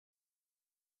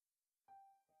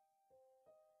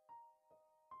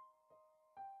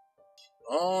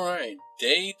Alright,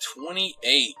 day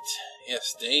 28.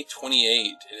 Yes, day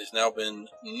 28. It has now been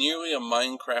nearly a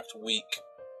Minecraft week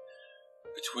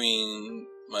between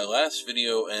my last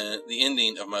video and the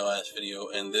ending of my last video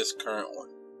and this current one.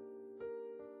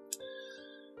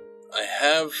 I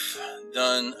have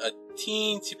done a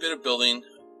teensy bit of building,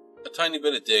 a tiny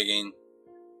bit of digging,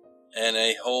 and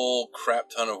a whole crap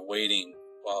ton of waiting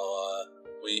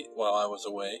while I was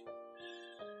away.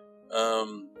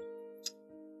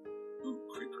 Ooh,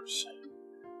 creepers.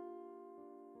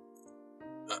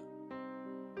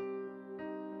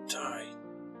 Die.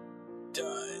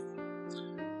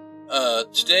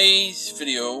 Today's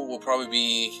video will probably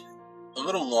be a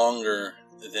little longer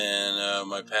than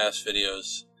my past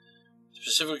videos,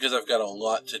 specifically because I've got a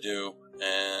lot to do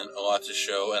and a lot to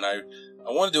show, and I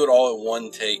want to do it all at one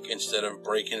take instead of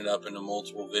breaking it up into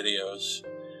multiple videos,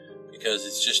 because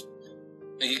it's just,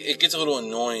 it gets a little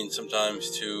annoying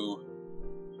sometimes to,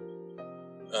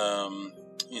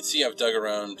 you can see I've dug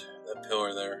around that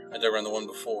pillar there. I dug around the one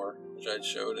before, which I had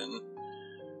showed, and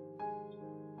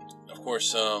of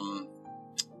course,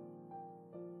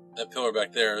 that pillar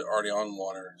back there is already on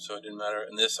water, so it didn't matter.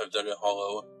 And this, I've dug a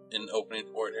hollow and opening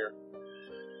for it here.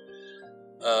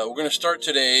 We're going to start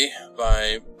today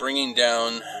by bringing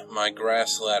down my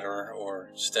grass ladder, or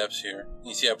steps here.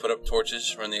 You see I put up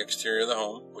torches around the exterior of the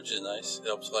home, which is nice. It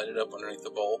helps light it up underneath the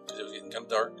bowl, because it was getting kind of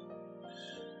dark.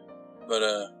 But,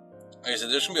 like I said,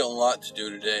 there's going to be a lot to do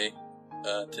today.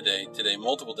 Today,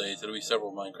 multiple days. It'll be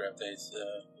several Minecraft days.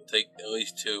 It'll take at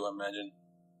least two, I imagine.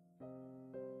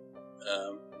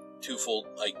 Two full,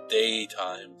 day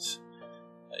times.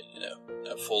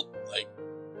 Not full,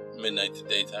 midnight to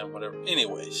daytime, whatever.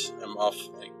 Anyways, I'm off,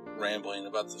 rambling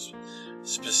about the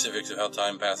specifics of how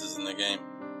time passes in the game.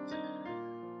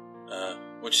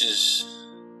 Which is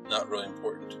not really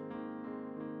important.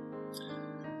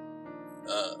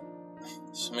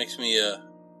 This makes me,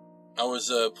 I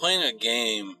was playing a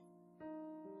game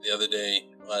the other day,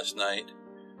 last night,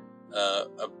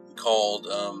 called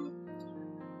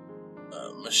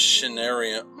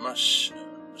Machinium.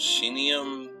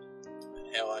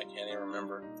 Hell, I can't even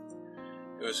remember.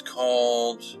 It was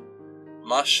called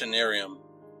Machinarium.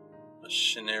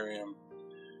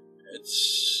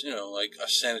 It's, like a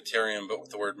sanitarium, but with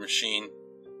the word machine.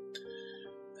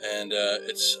 And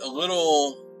it's a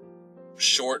little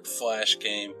short flash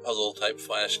game, puzzle type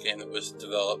flash game that was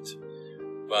developed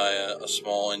by a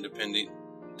small independent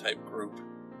type group,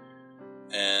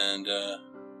 and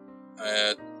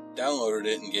I downloaded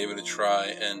it and gave it a try,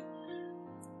 and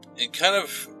it kind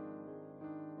of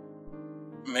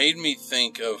made me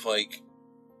think of it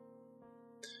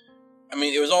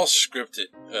was all scripted,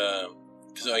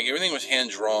 because everything was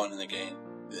hand drawn in the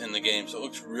game, so it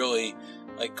looked really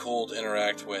cool to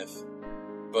interact with.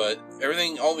 But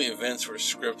all the events were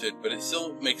scripted, but it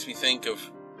still makes me think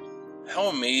of how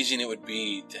amazing it would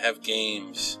be to have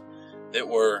games that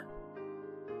were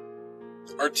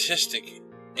artistic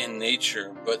in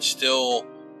nature, but still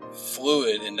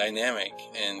fluid and dynamic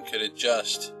and could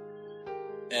adjust.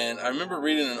 And I remember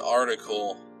reading an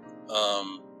article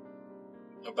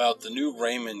about the new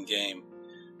Rayman game.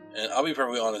 And I'll be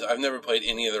perfectly honest, I've never played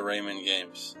any of the Rayman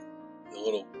games. The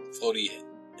little floaty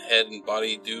head and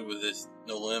body dude with his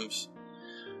no limbs,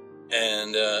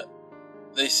 and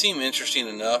they seem interesting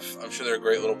enough. I'm sure they're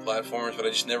great little platformers, but I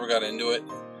just never got into it.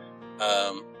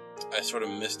 I sort of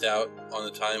missed out on the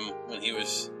time when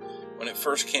it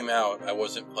first came out. I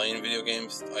wasn't playing video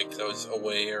games, because I was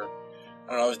away, or I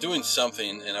don't know, I was doing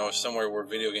something, and I was somewhere where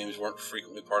video games weren't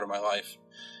frequently part of my life,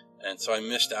 and so I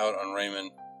missed out on Rayman.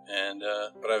 And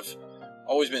but I've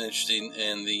always been interested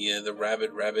in the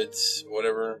Rabbids,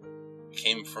 whatever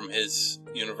came from his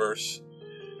universe.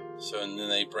 And then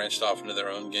they branched off into their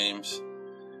own games.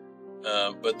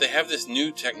 But they have this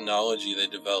new technology they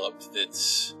developed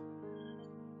it's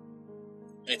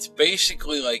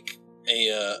basically like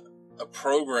a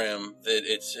program that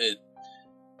it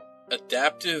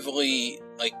adaptively,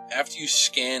 after you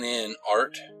scan in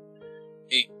art,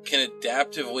 it can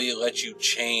adaptively let you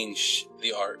change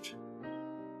the art.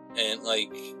 And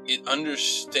it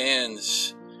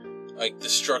understands the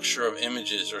structure of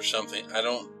images or something. I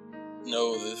don't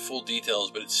know the full details,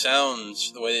 but it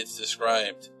sounds, the way it's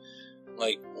described,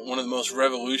 like one of the most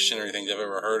revolutionary things I've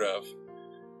ever heard of.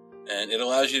 And it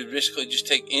allows you to basically just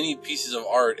take any pieces of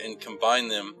art and combine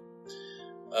them.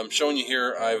 I'm showing you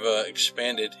here, I've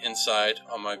expanded inside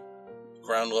on my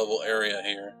ground level area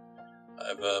here.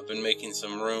 I've been making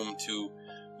some room to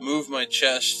move my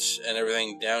chests and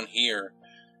everything down here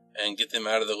and get them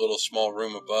out of the little small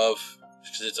room above,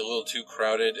 because it's a little too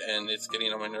crowded and it's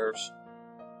getting on my nerves.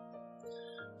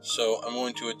 So I'm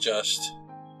going to adjust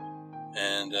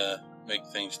and make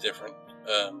things different.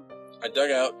 I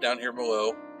dug out down here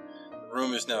below. The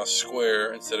room is now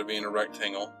square instead of being a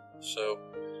rectangle, so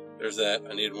there's that.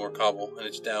 I needed more cobble, and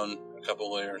it's down a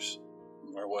couple layers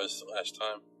from where it was the last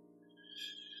time.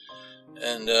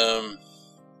 And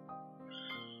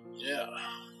yeah.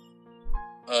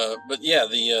 But yeah,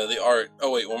 the art.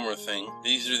 Oh wait, one more thing.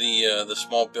 These are the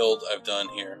small build I've done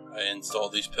here. I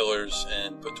installed these pillars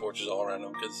and put torches all around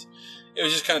them because it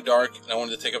was just kind of dark, and I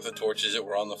wanted to take up the torches that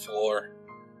were on the floor,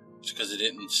 just because it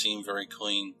didn't seem very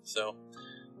clean. So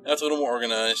that's a little more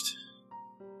organized,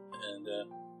 and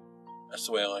that's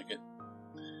the way I like it.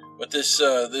 But this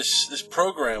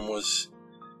program was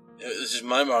just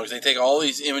mind-boggling. They take all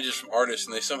these images from artists,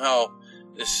 and they somehow,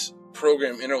 this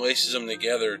program interlaces them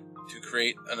together to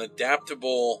create an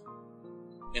adaptable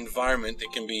environment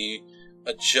that can be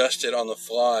adjusted on the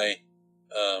fly,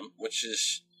 which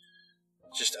is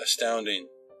just astounding.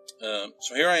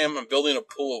 So here I am. I'm building a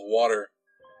pool of water.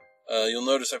 You'll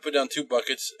notice I put down 2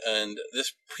 buckets, and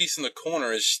this piece in the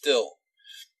corner is still.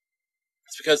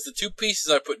 It's because the 2 pieces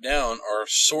I put down are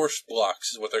source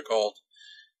blocks, is what they're called.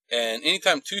 And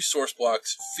anytime 2 source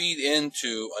blocks feed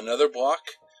into another block,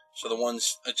 so the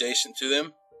ones adjacent to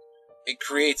them, it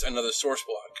creates another source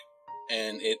block.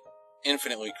 And it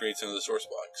infinitely creates another source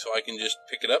block. So I can just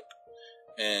pick it up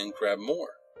and grab more.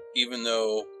 Even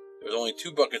though there's only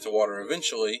 2 buckets of water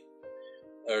eventually,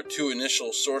 or 2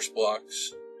 initial source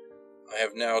blocks, I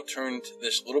have now turned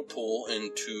this little pool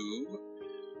into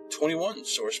 21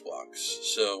 source blocks.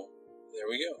 So there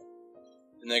we go.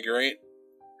 Isn't that great?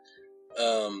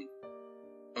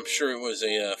 I'm sure it was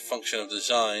a function of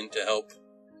design to help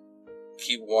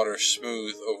keep water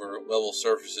smooth over level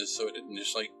surfaces, so it didn't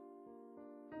just like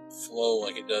flow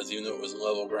like it does, even though it was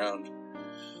level ground.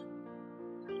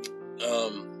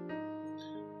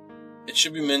 It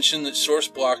should be mentioned that source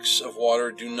blocks of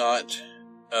water do not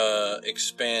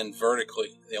expand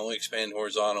vertically; they only expand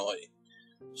horizontally.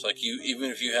 It's like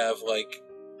even if you have like,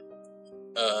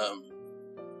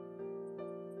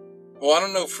 well, I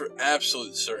don't know for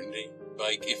absolute certainty.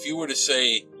 Like if you were to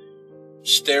say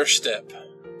stair step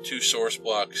 2 source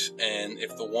blocks, and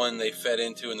if the one they fed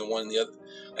into and the one the other,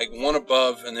 like one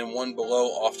above and then one below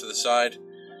off to the side,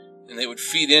 and they would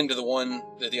feed into the one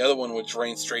that the other one would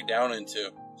drain straight down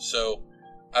into. So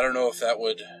I don't know if that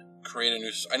would create a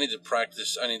new. I need to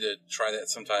practice. I need to try that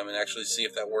sometime and actually see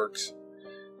if that works.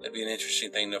 That'd be an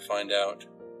interesting thing to find out.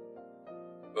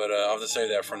 But I'll have to save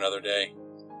that for another day.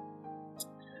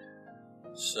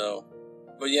 So,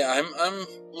 but yeah, I'm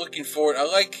looking forward. I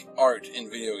like art in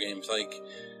video games. Like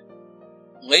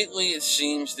lately, it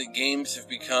seems that games have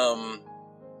become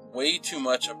way too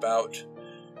much about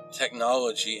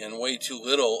technology and way too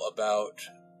little about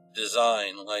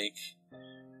design. Like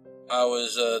I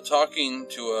was talking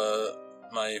to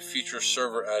my future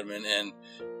server admin, and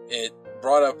it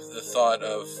brought up the thought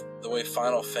of the way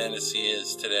Final Fantasy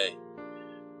is today.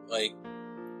 Like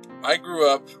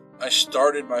I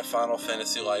started my Final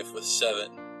Fantasy life with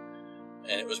 7,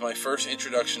 and it was my first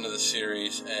introduction to the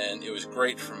series, and it was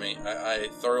great for me. I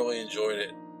thoroughly enjoyed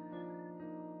it.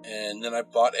 And then I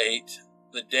bought 8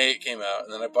 the day it came out,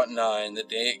 and then I bought 9 the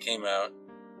day it came out.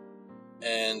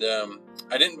 And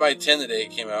I didn't buy 10 the day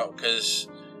it came out because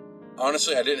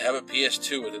honestly I didn't have a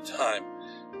PS2 at the time.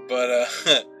 But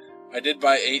I did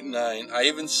buy 8 and 9. I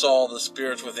even saw The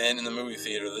Spirits Within in the movie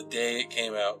theater the day it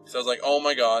came out. So I was like, oh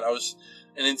my god, I was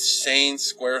an insane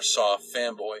Squaresoft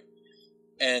fanboy.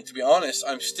 And to be honest,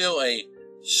 I'm still a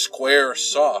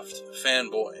Squaresoft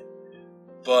fanboy.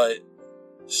 But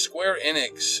Square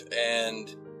Enix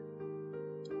and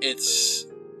it's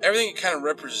everything it kind of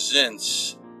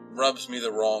represents rubs me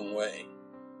the wrong way.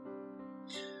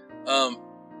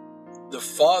 The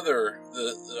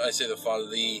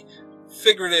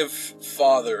figurative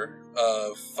father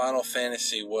of Final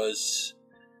Fantasy was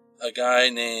a guy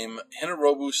named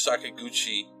Hinorobu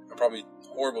Sakaguchi. I'm probably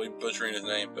horribly butchering his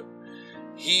name, but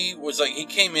he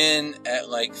came in at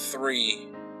like 3,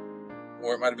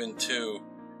 or it might have been 2,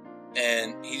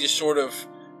 and he just sort of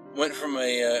went from like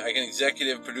an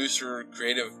executive producer,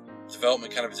 creative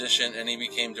development kind of position, and he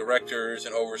became directors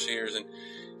and overseers, and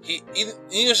he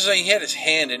used to say he had his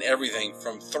hand in everything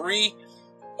from 3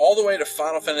 all the way to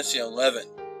Final Fantasy 11.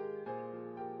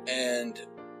 And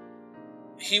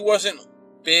he wasn't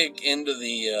big into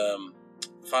the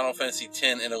Final Fantasy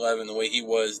 10 and 11 the way he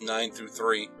was 9 through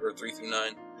 3 or 3 through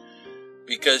 9,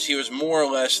 because he was more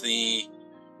or less the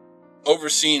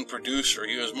overseeing producer.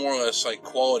 He was more or less like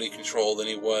quality control than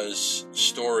he was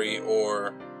story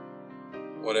or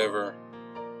whatever.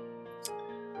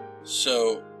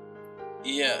 So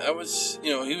yeah, that was,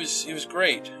 he was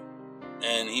great.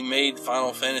 and he made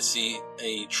Final Fantasy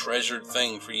a treasured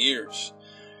thing for years.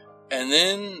 And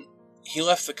then he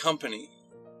left the company,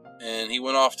 and he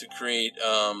went off to create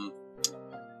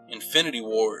Infinity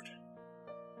Ward,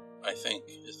 I think,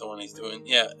 is the one he's doing.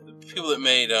 Yeah, the people that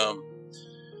made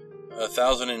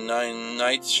 1009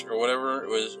 Nights, or whatever it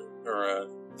was, or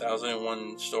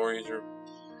 1001 Stories, or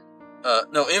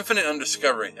no, Infinite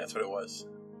Undiscovery, that's what it was.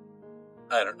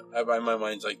 I don't know. My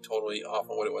mind's like totally off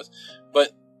on what it was.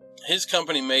 But his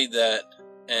company made that,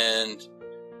 and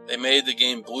they made the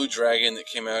game Blue Dragon that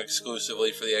came out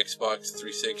exclusively for the Xbox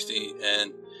 360,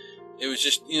 and it was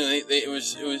just, you know, it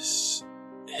was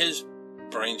his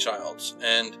brainchilds,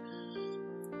 and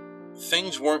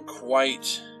things weren't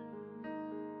quite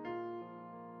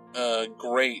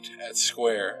great at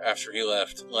Square after he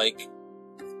left. Like,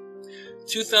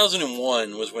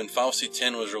 2001 was when Final Fantasy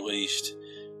X was released,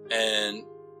 and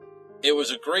it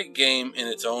was a great game in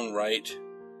its own right,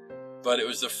 but it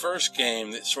was the first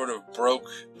game that sort of broke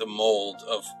the mold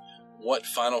of what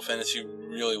Final Fantasy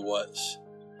really was.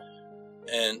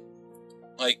 And,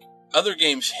 like, other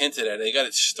games hinted at it, they got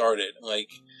it started. Like,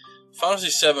 Final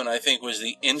Fantasy VII, I think, was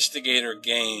the instigator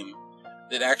game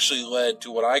that actually led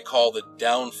to what I call the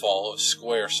downfall of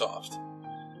Squaresoft.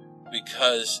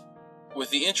 Because with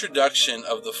the introduction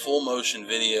of the full motion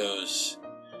videos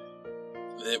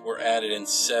that were added in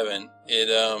 7, it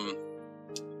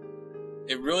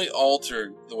really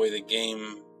altered the way the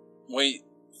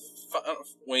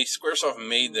way Squaresoft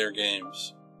made their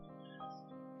games.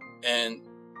 And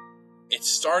it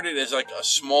started as like a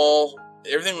small,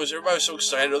 everybody was so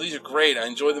excited, oh, these are great, I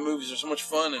enjoy the movies, they're so much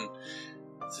fun, and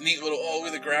it's a neat little, oh,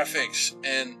 look at the graphics.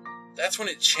 And that's when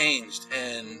it changed,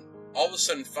 and all of a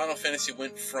sudden Final Fantasy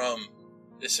went from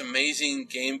this amazing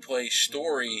gameplay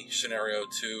story scenario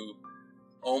to,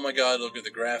 oh my god, look at the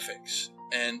graphics.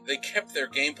 And they kept their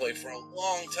gameplay for a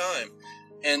long time.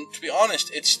 And to be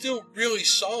honest, it's still really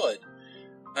solid.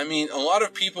 I mean, a lot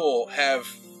of people have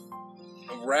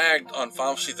ragged on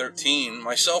Final Fantasy 13,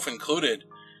 myself included,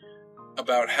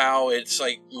 about how it's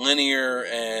like linear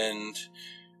and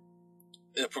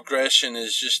the progression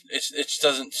is just, it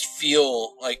doesn't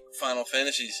feel like Final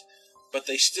Fantasies. But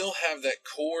they still have that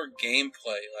core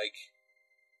gameplay, like,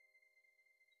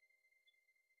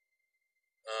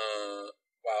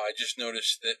 wow, I just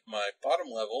noticed that my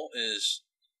bottom level is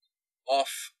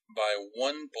off by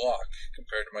 1 block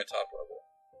compared to my top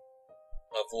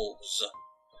levels,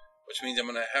 which means I'm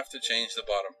going to have to change the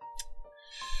bottom.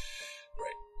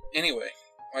 Right. Anyway,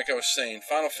 like I was saying,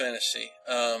 Final Fantasy,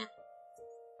 I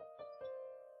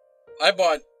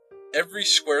bought every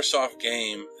Squaresoft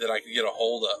game that I could get a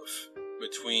hold of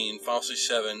between Final Fantasy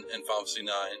 7 and Final Fantasy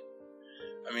 9.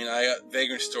 I mean, I got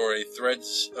Vagrant Story,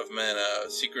 Threads of Mana,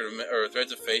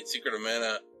 Threads of Fate, Secret of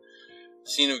Mana,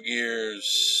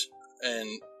 Xenogears,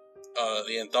 and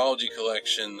the Anthology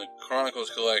Collection, the Chronicles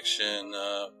Collection.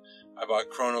 I bought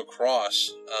Chrono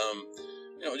Cross.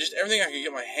 You know, just everything I could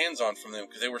get my hands on from them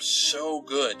because they were so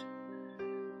good,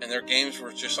 and their games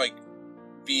were just like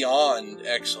beyond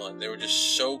excellent. They were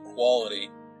just so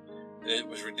quality that it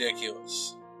was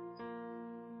ridiculous.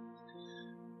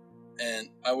 And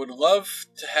I would love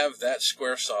to have that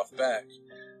Squaresoft back,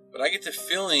 but I get the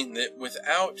feeling that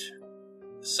without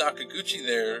Sakaguchi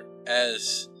there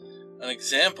as an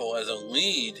example, as a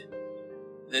lead,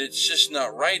 that it's just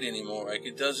not right anymore. Like,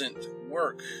 it doesn't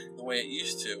work the way it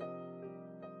used to.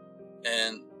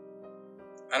 And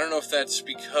I don't know if that's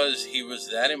because he was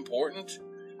that important,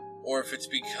 or if it's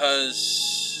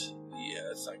because, yeah,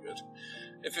 that's not good.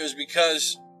 If it was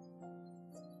because,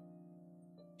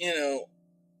 you know,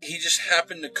 he just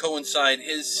happened to coincide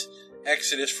his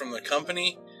exodus from the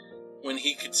company when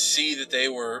he could see that they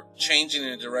were changing in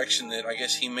a direction that I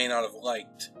guess he may not have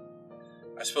liked.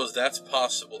 I suppose that's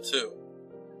possible too.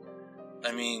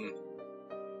 I mean,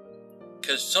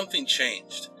 because something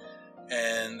changed,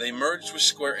 and they merged with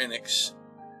Square Enix.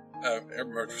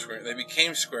 They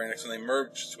became Square Enix, and they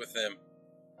merged with them.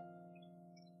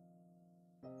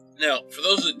 Now, for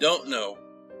those that don't know,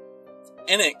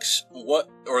 Enix,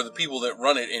 or the people that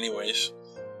run it anyways,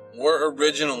 were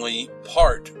originally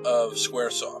part of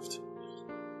Squaresoft.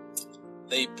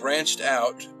 They branched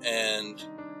out and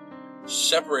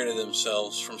separated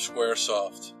themselves from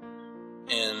Squaresoft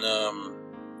in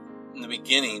the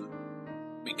beginning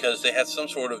because they had some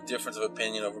sort of difference of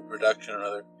opinion over production or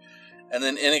another. And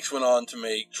then Enix went on to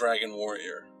make Dragon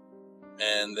Warrior,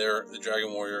 and they're the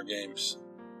Dragon Warrior games.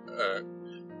 Of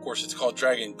course, it's called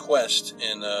Dragon Quest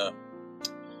in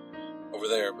over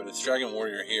there, but it's Dragon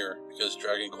Warrior here because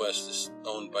Dragon Quest is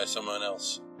owned by someone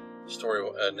else,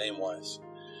 name-wise.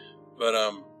 But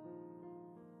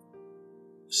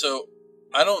so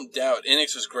I don't doubt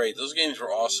Enix was great. Those games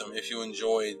were awesome if you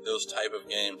enjoyed those type of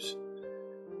games.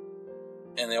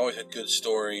 And they always had good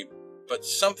story. But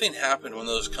something happened when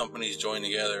those companies joined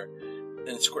together.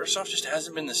 And Squaresoft just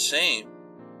hasn't been the same.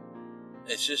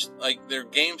 It's just like their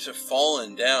games have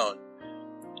fallen down.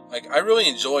 Like, I really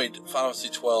enjoyed Final Fantasy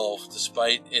XII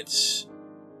despite its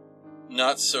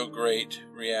not so great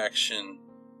reaction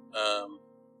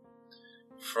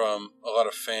from a lot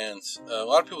of fans. A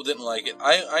lot of people didn't like it.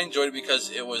 I enjoyed it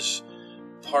because it was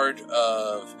part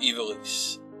of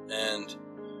Ivalice, and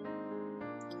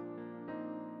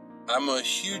I'm a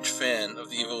huge fan of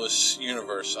the Ivalice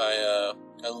universe. I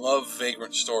love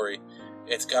Vagrant Story.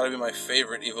 It's got to be my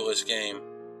favorite Ivalice game,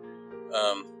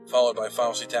 followed by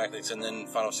Final Fantasy Tactics and then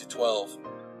Final Fantasy XII.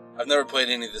 I've never played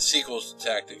any of the sequels to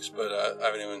Tactics, but I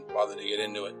haven't even bothered to get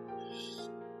into it.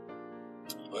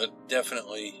 But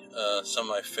definitely some of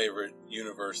my favorite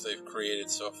universe they've created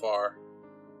so far.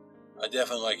 I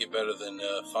definitely like it better than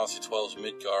Final Fantasy XII's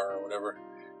Midgar or whatever.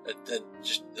 Or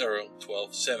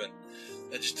 12-7.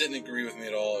 That just didn't agree with me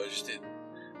at all.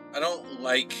 I don't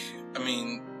like. I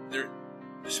mean,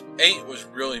 8 was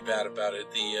really bad about it.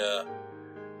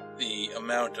 The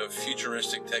amount of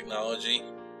futuristic technology.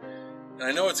 And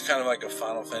I know it's kind of like a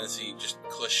Final Fantasy just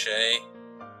cliche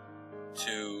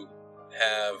to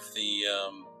have the,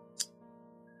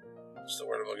 what's the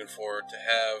word I'm looking for? To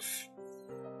have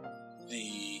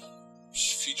the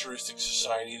futuristic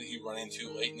society that you run into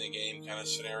late in the game kind of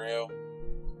scenario.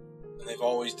 And they've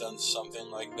always done something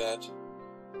like that.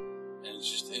 And it's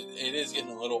just, it is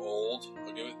getting a little old.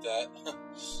 I'll give it that.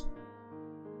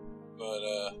 But,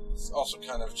 it's also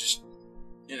kind of just,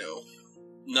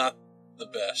 not the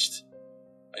best.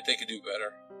 They could do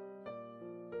better.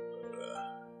 But,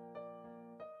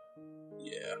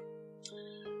 yeah.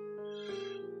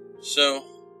 So,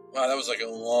 wow, that was like a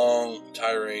long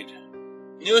tirade.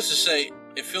 Needless to say,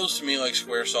 it feels to me like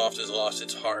Squaresoft has lost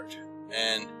its heart.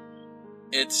 And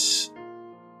it's,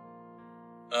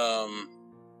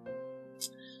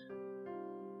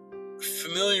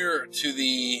 familiar to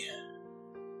the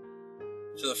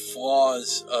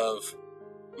flaws of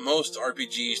most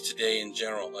RPGs today in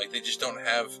general. Like, they just don't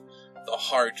have the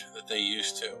heart that they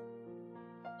used to.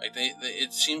 Like,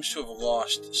 it seems to have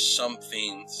lost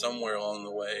something somewhere along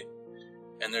the way,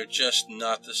 and they're just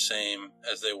not the same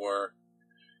as they were.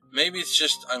 Maybe it's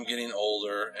just I'm getting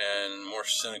older and more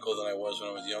cynical than I was when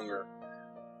I was younger.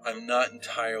 I'm not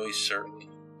entirely certain.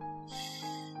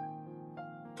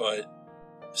 But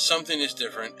something is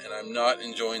different, and I'm not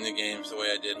enjoying the games the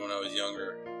way I did when I was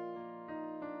younger.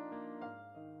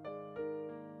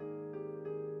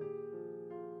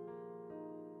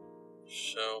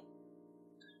 So,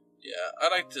 yeah,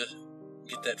 I'd like to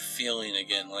get that feeling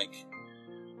again. Like,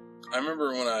 I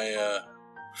remember when I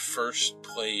first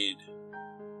played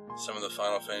some of the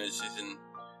Final Fantasies, and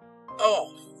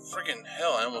oh, friggin'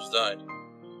 hell, I almost died.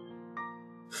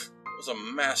 It was a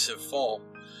massive fall.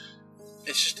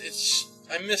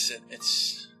 I miss it.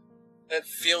 It's that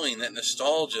feeling, that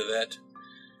nostalgia, that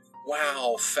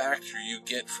wow factor you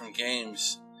get from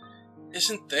games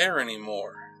isn't there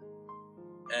anymore.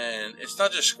 And it's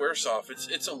not just Squaresoft,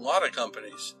 it's a lot of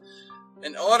companies.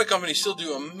 And a lot of companies still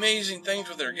do amazing things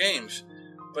with their games,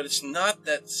 but it's not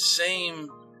that same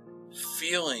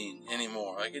feeling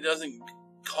anymore. Like, it doesn't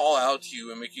call out to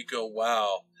you and make you go,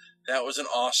 wow, that was an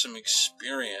awesome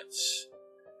experience.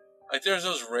 Like, there's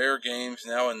those rare games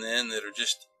now and then that are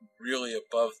just really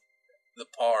above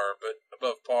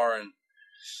par and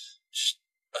just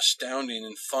astounding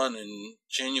and fun and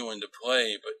genuine to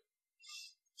play, but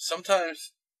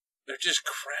sometimes they're just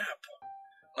crap.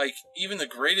 Like, even the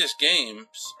greatest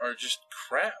games are just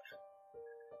crap.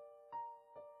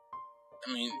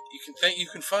 I mean, you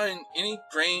can find any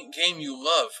great game you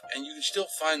love, and you can still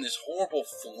find this horrible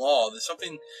flaw. There's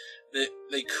something that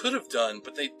they could have done,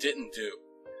 but they didn't do.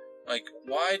 Like,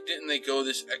 why didn't they go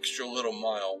this extra little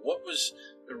mile? What was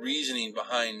the reasoning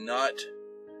behind not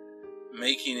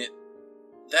making it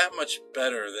that much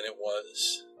better than it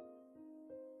was?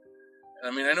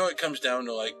 And I mean, I know it comes down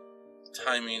to, like,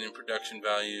 timing and production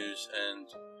values, and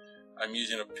I'm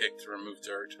using a pick to remove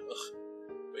dirt. Ugh,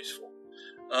 wasteful.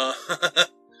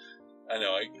 I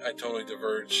know, I totally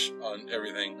diverge on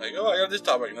everything. Like, oh, I got this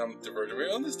topic, and I'm diverging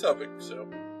on this topic, so.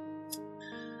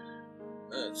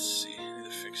 Let's see, I need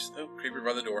to fix, creeper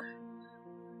by the door.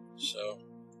 So,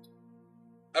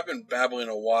 I've been babbling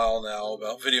a while now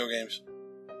about video games.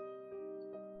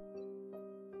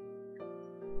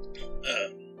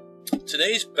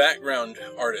 Today's background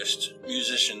artist,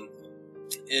 musician,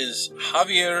 is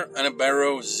Javier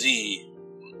Anibero Z.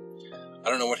 I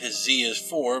don't know what his Z is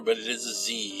for, but it is a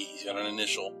Z. He's got an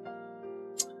initial.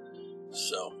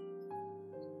 So,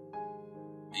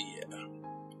 yeah.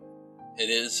 It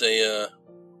is a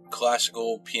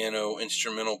classical piano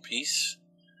instrumental piece.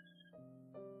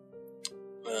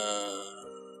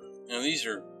 These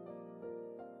are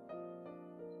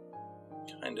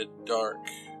kind of dark.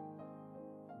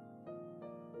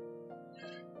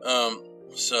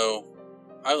 So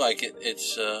I like it.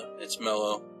 It's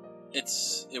mellow.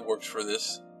 It works for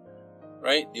this,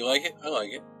 right? Do you like it? I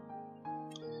like it.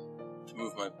 To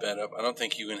move my bed up, I don't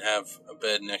think you can have a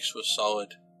bed next to a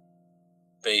solid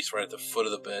base right at the foot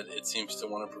of the bed. It seems to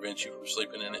want to prevent you from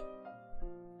sleeping in it.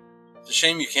 It's a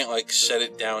shame you can't like set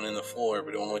it down in the floor,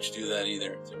 but it won't let you do that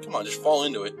either. It's like, come on, just fall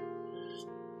into it.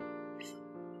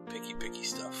 Picky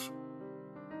stuff.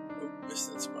 Oop,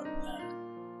 missed that spot.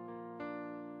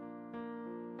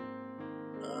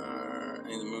 I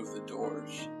need to move the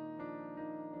doors.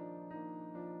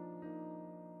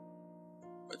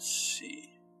 Let's see.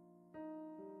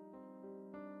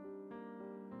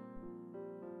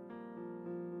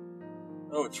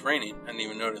 Oh, it's raining. I didn't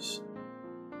even notice.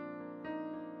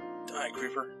 Die,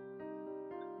 creeper.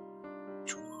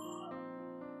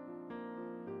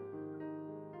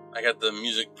 I got the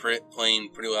music playing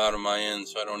pretty loud on my end,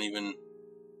 so I don't even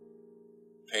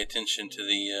pay attention to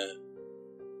the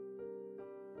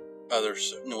other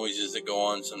noises that go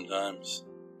on sometimes.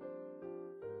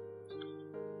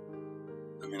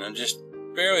 I mean, I'm just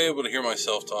barely able to hear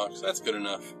myself talk, so that's good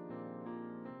enough.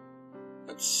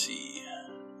 Let's see.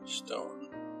 Stone.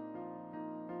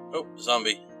 Oh,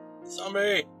 zombie.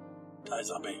 Zombie! Die,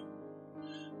 zombie.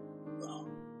 Oh.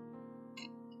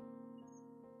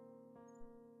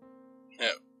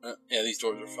 Yeah, these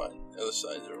doors are fine. The other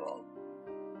sides are wrong.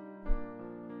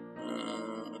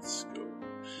 Let's go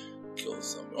kill the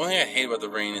zombie. One thing I hate about the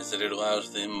rain is that it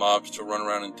allows the mobs to run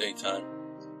around in daytime.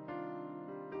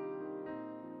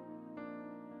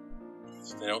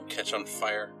 So they don't catch on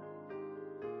fire.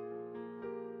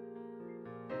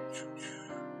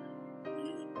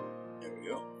 There we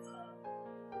go.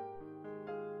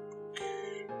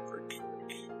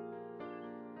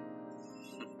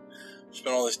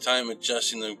 Spent all this time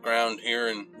adjusting the ground here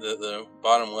and the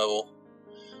bottom level,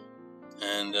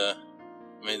 and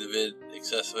made the vid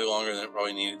excessively longer than it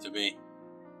probably needed to be.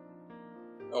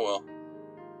 Oh well.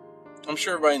 I'm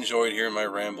sure everybody enjoyed hearing my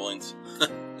ramblings.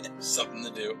 Something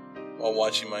to do while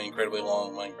watching my incredibly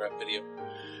long Minecraft video.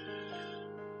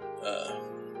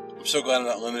 I'm so glad I'm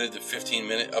not limited to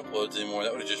 15-minute uploads anymore.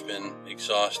 That would have just been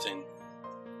exhausting.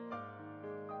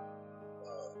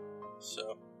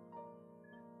 So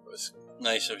it was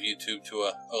nice of YouTube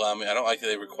to allow me. I don't like that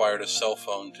they required a cell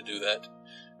phone to do that.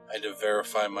 I had to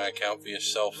verify my account via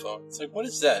cell phone. It's like, what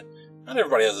is that? Not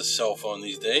everybody has a cell phone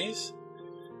these days.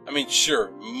 I mean, sure,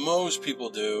 most people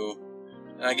do.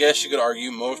 And I guess you could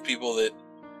argue most people that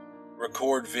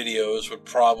record videos would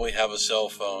probably have a cell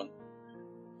phone.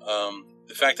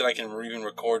 The fact that I can even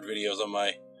record videos on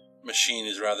my machine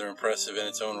is rather impressive in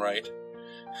its own right.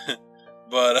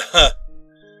 But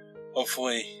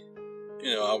hopefully,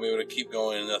 I'll be able to keep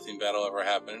going and nothing bad will ever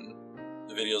happen.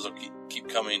 The videos will keep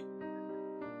coming.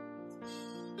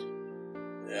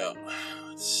 Yeah,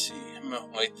 let's see. I'm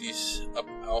going to light these up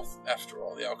after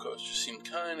all. The alcoves just seem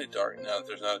kind of dark now that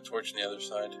there's not a torch on the other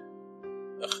side.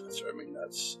 Ugh, that's driving me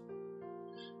nuts.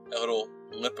 That little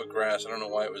lip of grass, I don't know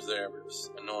why it was there, but it was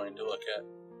annoying to look at.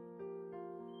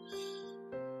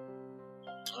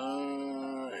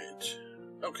 Alright.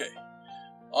 Okay.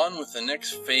 On with the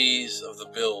next phase of the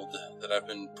build that I've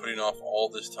been putting off all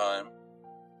this time.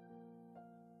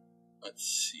 Let's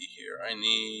see here. I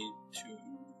need to...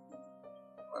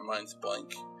 My mind's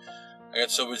blank. I got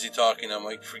so busy talking, I'm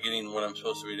like forgetting what I'm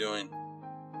supposed to be doing.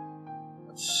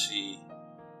 Let's see.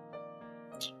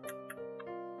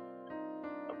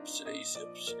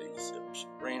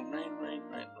 Rain.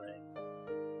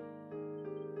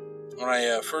 When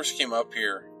I first came up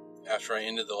here, after I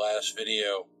ended the last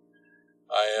video,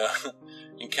 I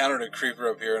encountered a creeper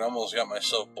up here and almost got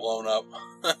myself blown up.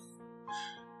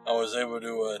 I was able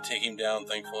to take him down,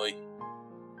 thankfully.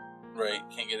 Right,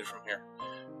 can't get it from here.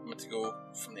 I'm going to go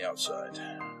from the outside.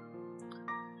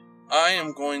 I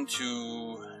am going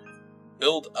to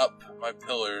build up my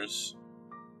pillars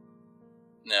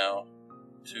now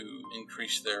to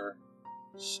increase their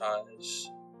size.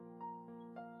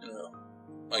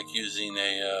 Like using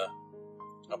a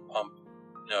pump.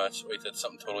 No, that's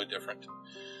something totally different.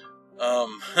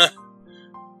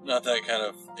 Not that kind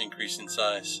of increase in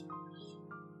size.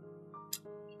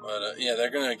 But yeah,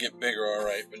 they're gonna get bigger, all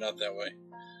right, but not that way.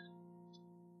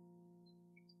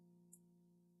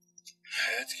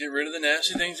 Let's get rid of the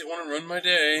nasty things that want to ruin my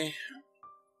day.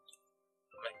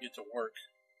 I might get to work.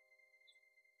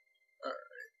 Alright,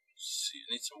 see,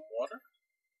 I need some water.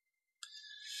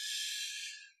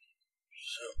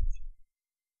 So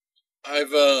I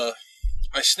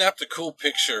snapped a cool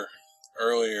picture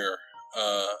earlier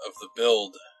of the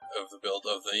building,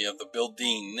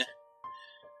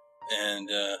 and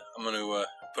I'm going to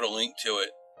put a link to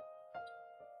it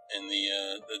in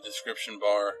the description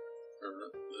bar,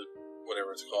 or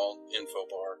whatever it's called, info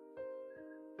bar.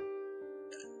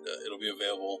 And it'll be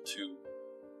available to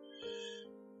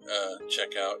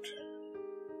check out.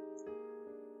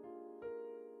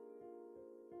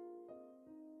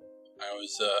 I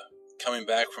was coming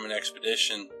back from an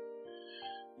expedition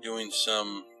doing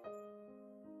some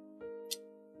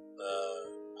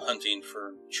hunting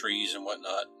for trees and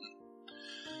whatnot.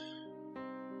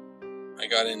 I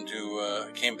got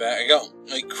came back, I got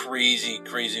like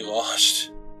crazy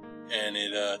lost, and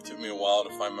it took me a while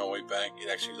to find my way back. It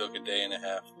actually took a day and a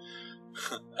half.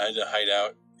 I had to hide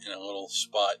out in a little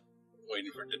spot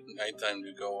waiting for nighttime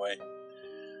to go away.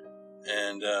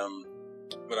 And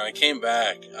when I came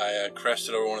back, I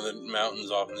crested over one of the mountains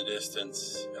off in the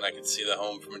distance, and I could see the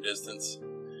home from a distance.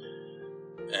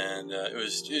 And it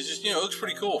was just, it looks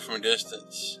pretty cool from a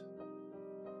distance.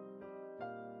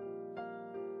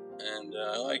 And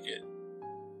I like it.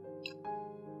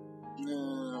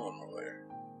 One more layer.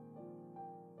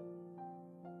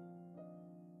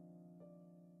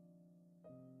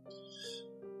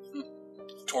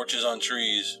 Torches on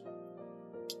trees.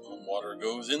 Water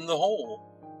goes in the hole.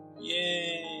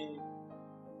 Yay!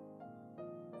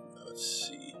 Let's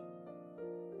see.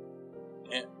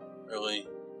 Can't really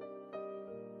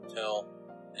tell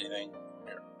anything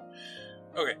here.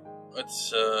 Okay,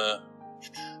 let's go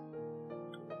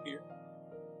here.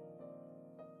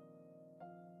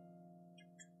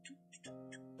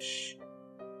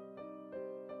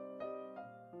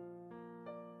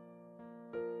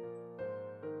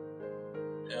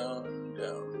 Down,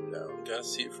 down, down. Gotta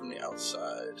see it from the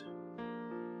outside.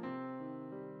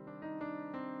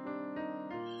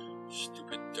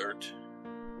 Stupid dirt.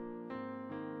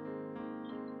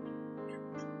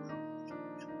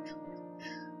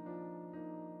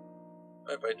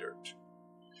 Bye-bye, dirt.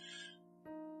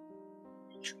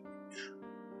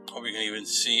 Hope you can even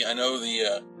see. I know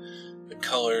the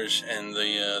colors and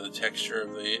the texture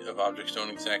of objects don't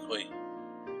exactly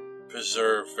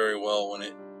preserve very well when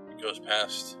it goes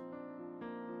past.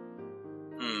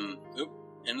 Oop,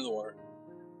 into the water.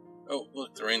 Oh,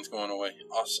 look, the rain's going away.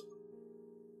 Awesome.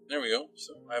 There we go.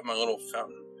 So I have my little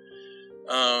fountain.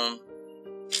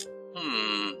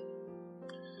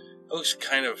 It looks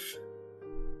kind of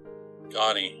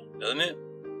gaudy, doesn't it?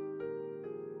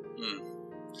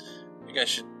 I think I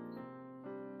should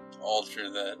alter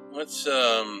that. Let's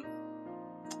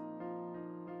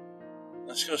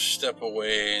go step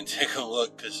away and take a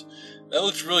look, because that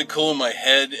looks really cool in my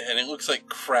head, and it looks like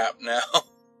crap now.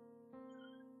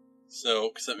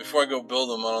 So, before I go build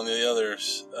them on the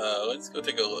others, let's go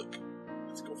take a look.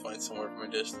 Let's go find somewhere from a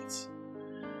distance.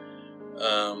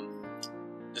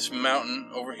 This mountain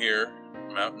over here,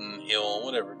 mountain, hill,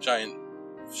 whatever, giant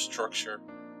structure.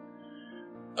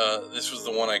 This was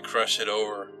the one I crushed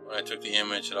over when I took the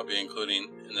image that I'll be including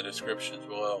in the descriptions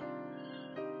below.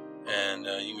 And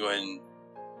you can go ahead and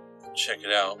check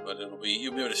it out, but you'll be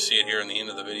able to see it here in the end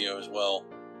of the video as well,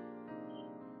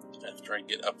 after I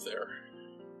get up there,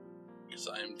 because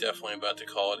I am definitely about to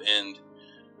call it end.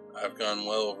 I've gone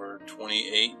well over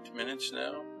 28 minutes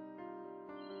now,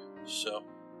 so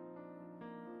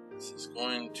this is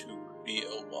going to be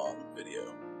a long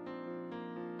video.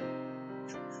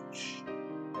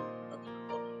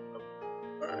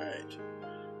 Alright.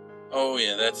 Oh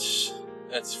yeah, that's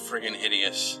friggin'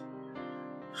 hideous.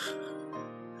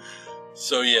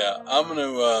 So yeah,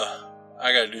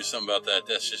 I gotta do something about that.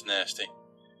 That's just nasty.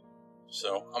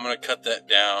 So I'm gonna cut that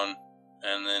down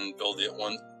and then build the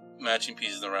one matching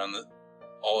pieces around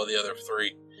all of the other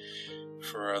three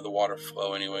for the water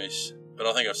flow anyways. But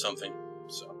I'll think of something.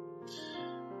 So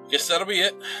guess that'll be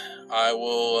it. I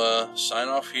will sign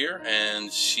off here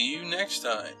and see you next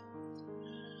time.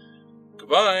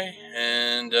 Goodbye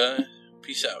and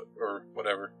peace out, or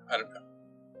whatever. I don't know.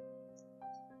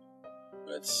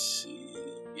 Let's see.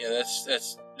 Yeah, that's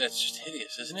just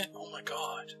hideous, isn't it? Oh my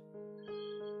god.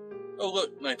 Oh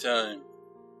look, nighttime.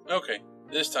 Okay,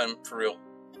 this time for real.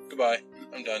 Goodbye.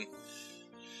 I'm done.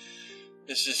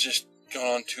 This has just gone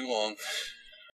on too long.